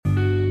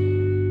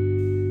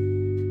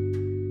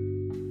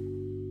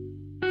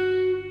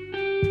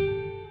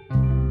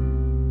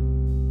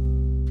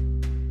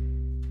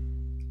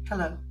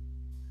Hello.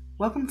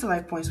 Welcome to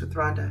Life Points with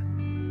Rhonda,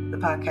 the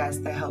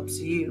podcast that helps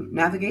you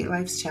navigate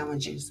life's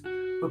challenges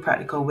with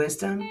practical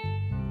wisdom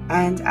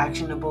and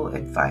actionable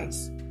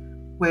advice,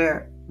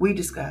 where we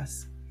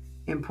discuss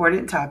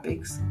important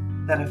topics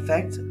that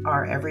affect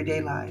our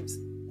everyday lives.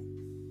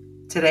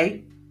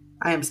 Today,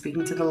 I am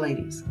speaking to the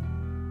ladies,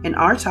 and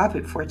our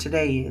topic for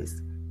today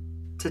is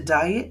to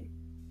diet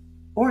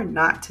or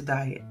not to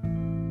diet,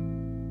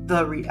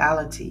 the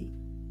reality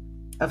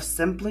of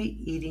simply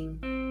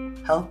eating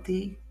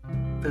healthy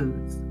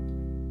foods.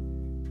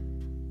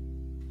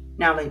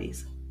 Now,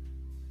 ladies,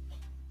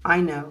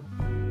 I know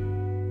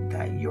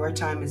that your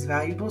time is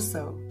valuable,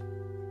 so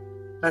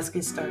let's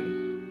get started.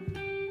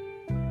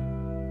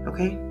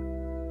 Okay?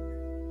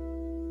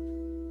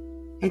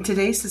 In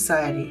today's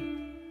society,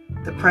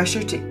 the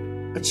pressure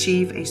to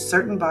achieve a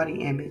certain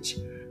body image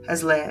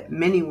has led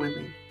many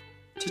women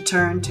to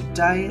turn to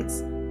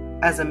diets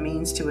as a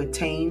means to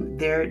attain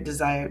their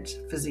desired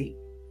physique.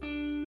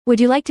 Would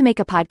you like to make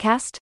a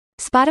podcast?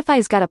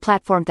 Spotify's got a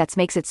platform that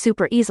makes it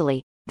super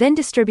easily, then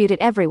distribute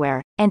it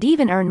everywhere, and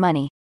even earn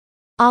money.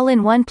 All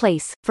in one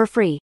place, for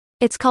free.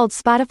 It's called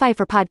Spotify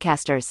for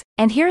Podcasters,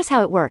 and here's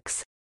how it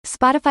works.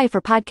 Spotify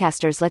for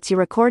Podcasters lets you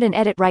record and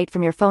edit right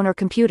from your phone or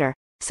computer,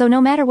 so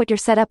no matter what your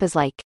setup is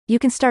like, you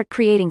can start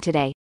creating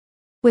today.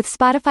 With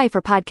Spotify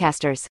for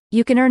Podcasters,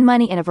 you can earn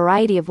money in a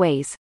variety of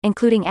ways,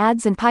 including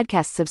ads and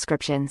podcast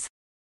subscriptions.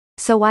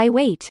 So why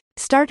wait?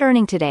 Start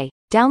earning today.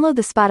 Download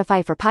the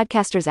Spotify for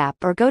Podcasters app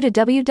or go to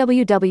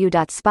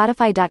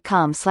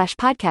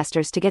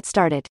www.spotify.com/podcasters to get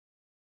started.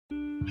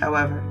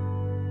 However,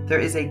 there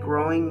is a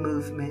growing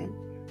movement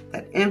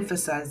that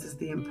emphasizes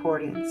the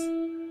importance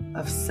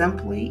of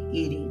simply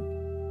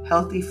eating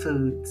healthy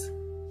foods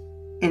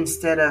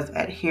instead of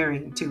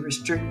adhering to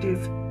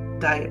restrictive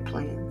diet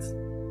plans.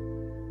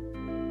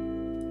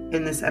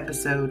 In this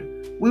episode,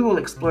 we will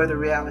explore the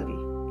reality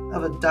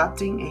of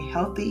adopting a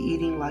healthy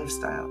eating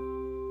lifestyle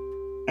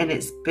and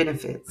its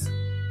benefits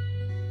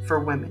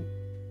for women.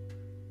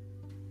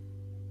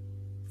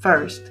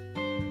 First,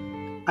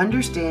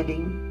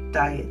 understanding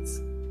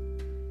diets.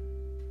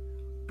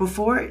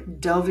 Before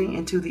delving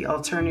into the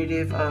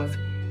alternative of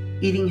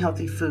eating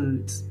healthy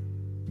foods,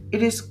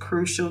 it is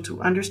crucial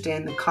to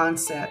understand the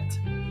concept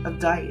of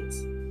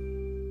diets.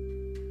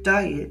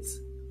 Diets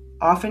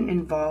often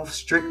involve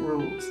strict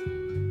rules,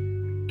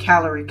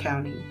 calorie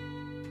counting,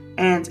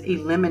 and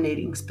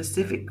eliminating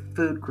specific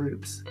food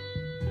groups.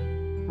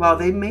 While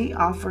they may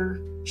offer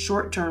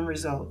short-term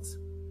results,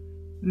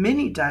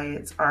 many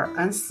diets are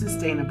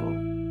unsustainable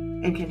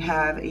and can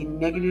have a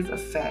negative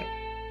effect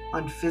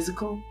on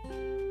physical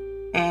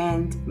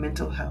and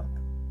mental health.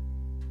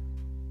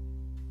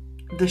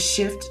 The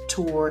shift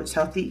towards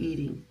healthy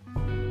eating.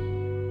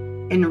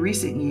 In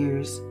recent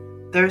years,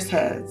 there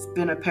has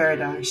been a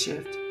paradigm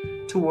shift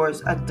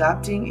towards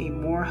adopting a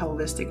more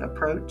holistic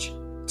approach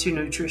to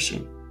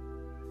nutrition.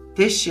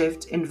 This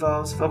shift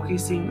involves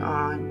focusing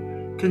on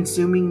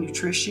consuming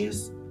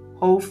nutritious,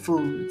 whole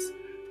foods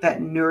that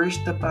nourish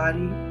the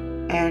body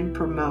and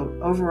promote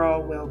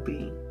overall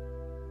well-being,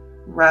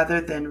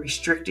 rather than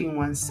restricting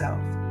oneself.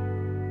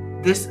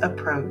 This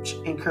approach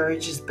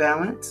encourages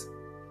balance,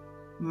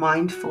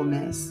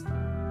 mindfulness,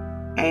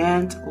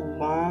 and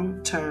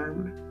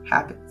long-term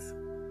habits.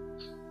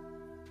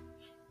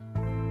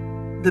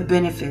 The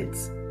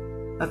benefits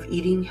of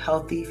eating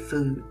healthy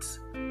foods.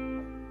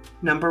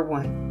 Number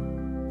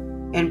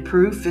 1,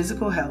 improve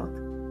physical health.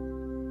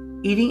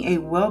 Eating a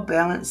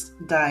well-balanced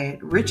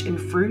diet rich in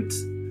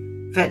fruits,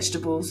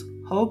 vegetables,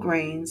 whole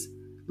grains,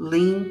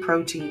 lean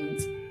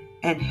proteins,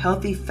 and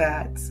healthy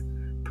fats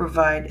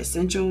provide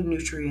essential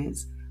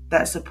nutrients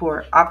that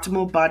support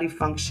optimal body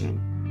function.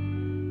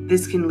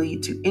 This can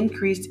lead to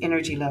increased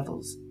energy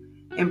levels,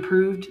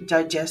 improved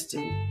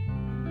digestion,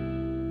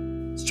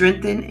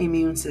 strengthened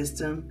immune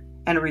system,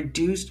 and a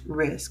reduced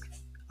risk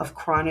of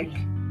chronic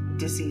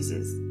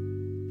diseases.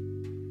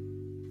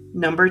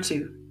 Number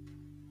 2,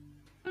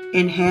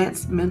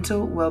 enhance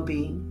mental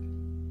well-being.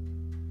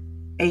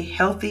 A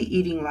healthy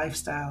eating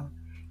lifestyle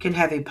can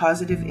have a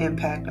positive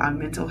impact on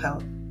mental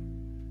health.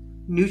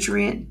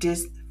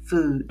 Nutrient-dense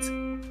foods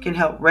can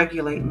help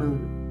regulate mood,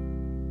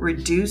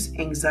 reduce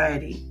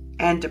anxiety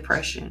and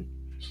depression,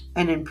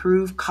 and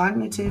improve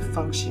cognitive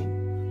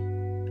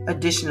function.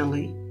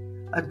 Additionally,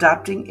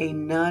 adopting a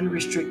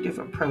non-restrictive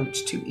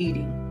approach to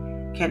eating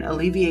can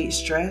alleviate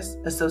stress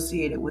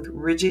associated with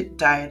rigid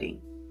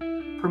dieting,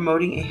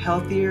 promoting a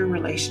healthier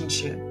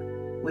relationship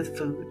with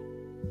food.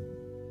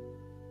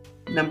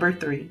 Number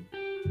 3,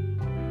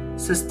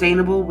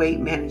 sustainable weight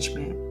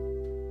management.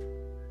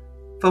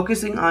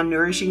 Focusing on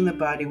nourishing the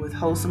body with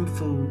wholesome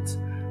foods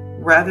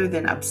rather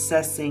than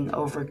obsessing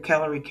over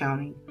calorie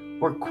counting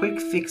or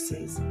quick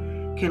fixes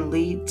can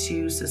lead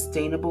to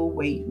sustainable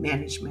weight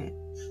management.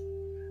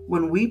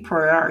 When we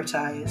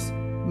prioritize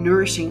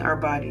nourishing our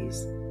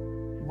bodies,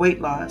 weight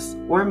loss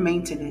or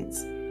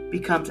maintenance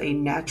becomes a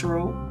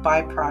natural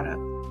byproduct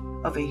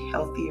of a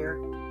healthier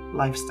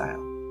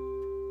lifestyle.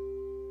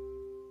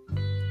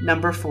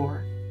 Number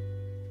 4,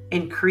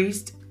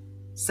 increased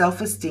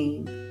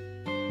self-esteem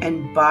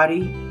and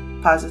body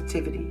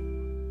positivity.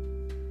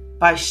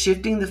 By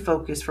shifting the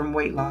focus from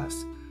weight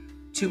loss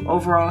to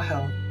overall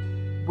health,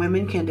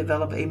 women can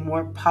develop a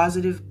more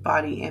positive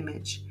body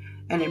image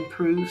and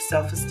improve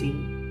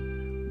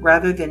self-esteem.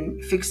 Rather than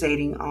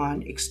fixating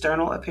on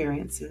external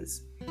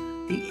appearances,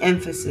 the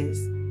emphasis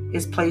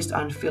is placed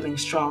on feeling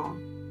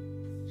strong,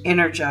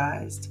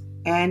 energized,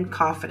 and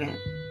confident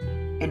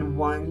in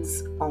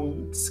one's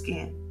own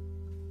skin.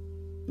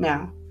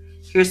 Now,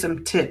 here's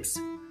some tips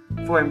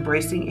for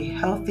embracing a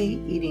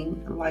healthy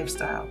eating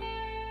lifestyle.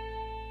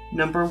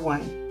 Number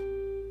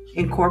 1,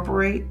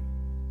 incorporate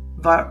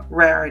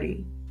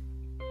variety.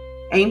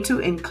 Aim to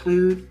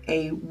include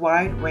a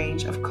wide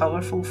range of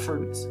colorful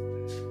fruits,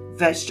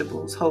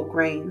 vegetables, whole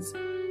grains,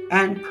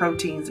 and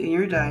proteins in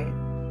your diet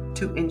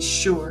to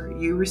ensure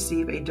you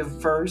receive a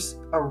diverse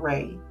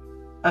array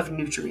of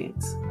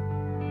nutrients.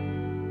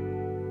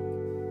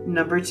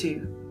 Number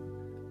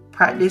 2,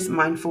 practice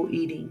mindful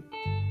eating.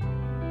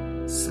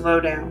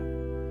 Slow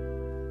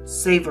down,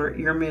 savor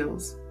your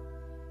meals,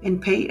 and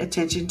pay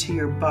attention to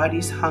your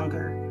body's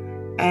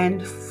hunger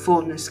and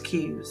fullness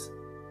cues.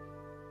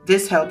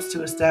 This helps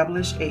to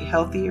establish a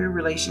healthier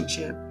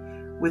relationship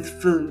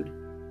with food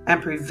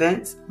and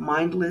prevents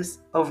mindless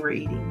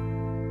overeating.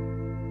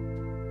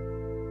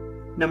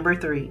 Number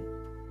 3,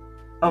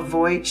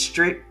 avoid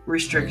strict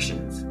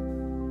restrictions.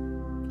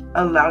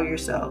 Allow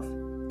yourself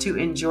to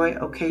enjoy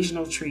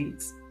occasional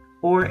treats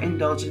or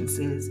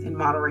indulgences in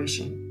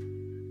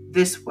moderation.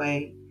 This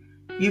way,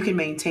 you can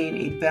maintain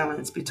a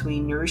balance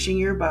between nourishing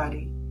your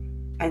body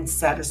and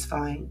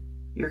satisfying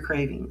your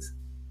cravings.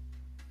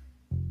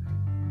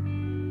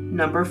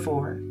 Number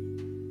 4,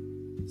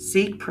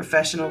 seek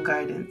professional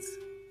guidance.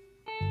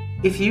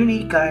 If you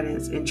need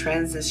guidance in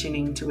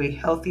transitioning to a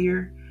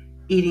healthier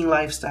eating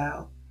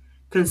lifestyle,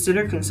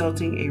 consider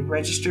consulting a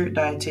registered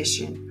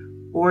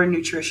dietitian or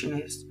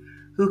nutritionist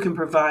who can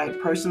provide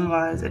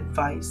personalized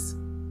advice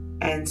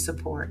and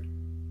support.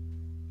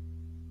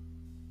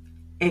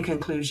 In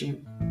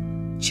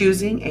conclusion,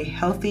 choosing a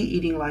healthy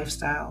eating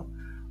lifestyle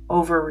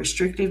over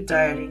restrictive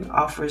dieting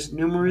offers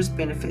numerous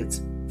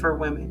benefits for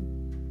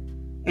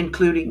women,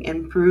 including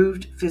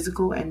improved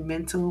physical and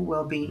mental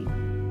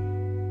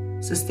well-being,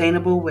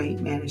 sustainable weight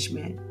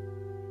management,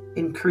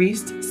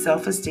 increased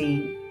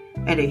self-esteem,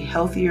 and a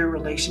healthier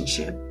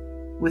relationship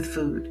with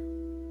food.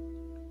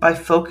 By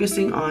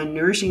focusing on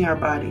nourishing our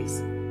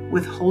bodies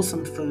with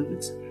wholesome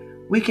foods,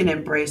 we can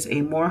embrace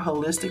a more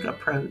holistic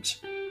approach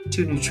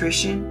to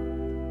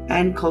nutrition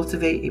and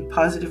cultivate a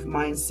positive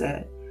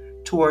mindset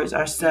towards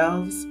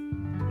ourselves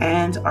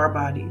and our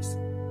bodies.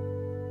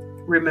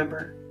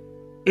 Remember,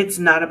 it's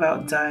not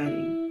about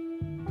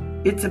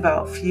dieting. It's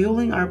about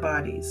fueling our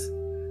bodies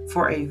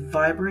for a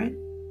vibrant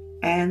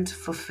and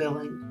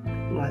fulfilling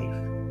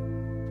life.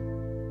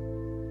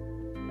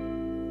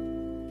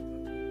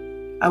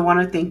 I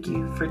want to thank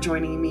you for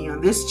joining me on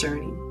this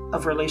journey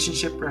of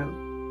relationship growth.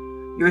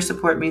 Your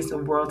support means the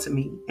world to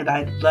me, and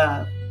I'd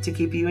love to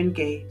keep you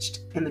engaged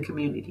in the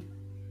community.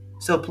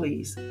 So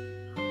please,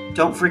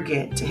 don't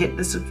forget to hit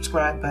the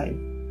subscribe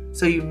button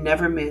so you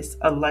never miss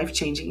a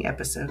life-changing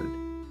episode.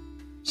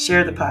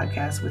 Share the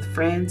podcast with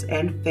friends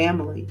and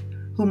family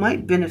who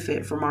might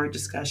benefit from our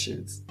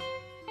discussions.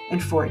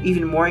 And for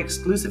even more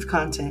exclusive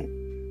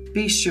content,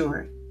 be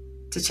sure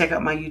to check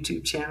out my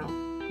YouTube channel,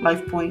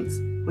 Life Points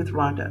with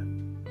Rhonda.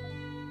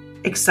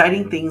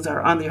 Exciting things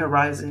are on the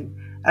horizon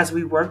as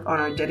we work on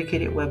our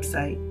dedicated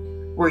website,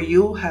 where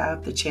you'll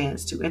have the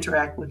chance to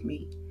interact with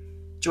me,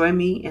 join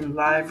me in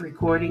live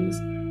recordings,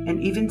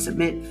 and even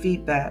submit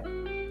feedback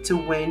to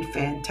win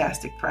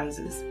fantastic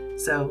prizes.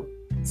 So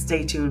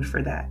stay tuned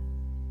for that.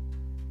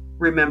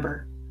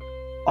 Remember,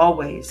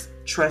 always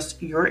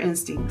trust your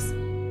instincts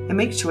and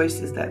make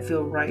choices that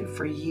feel right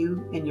for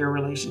you and your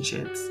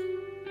relationships.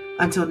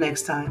 Until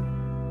next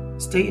time,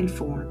 stay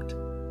informed,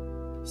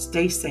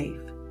 stay safe,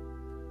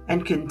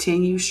 and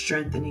continue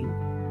strengthening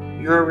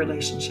your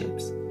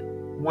relationships,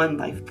 one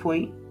life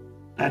point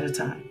at a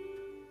time.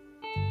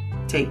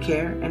 Take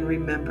care and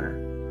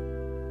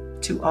remember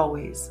to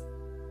always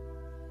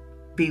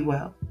be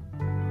well.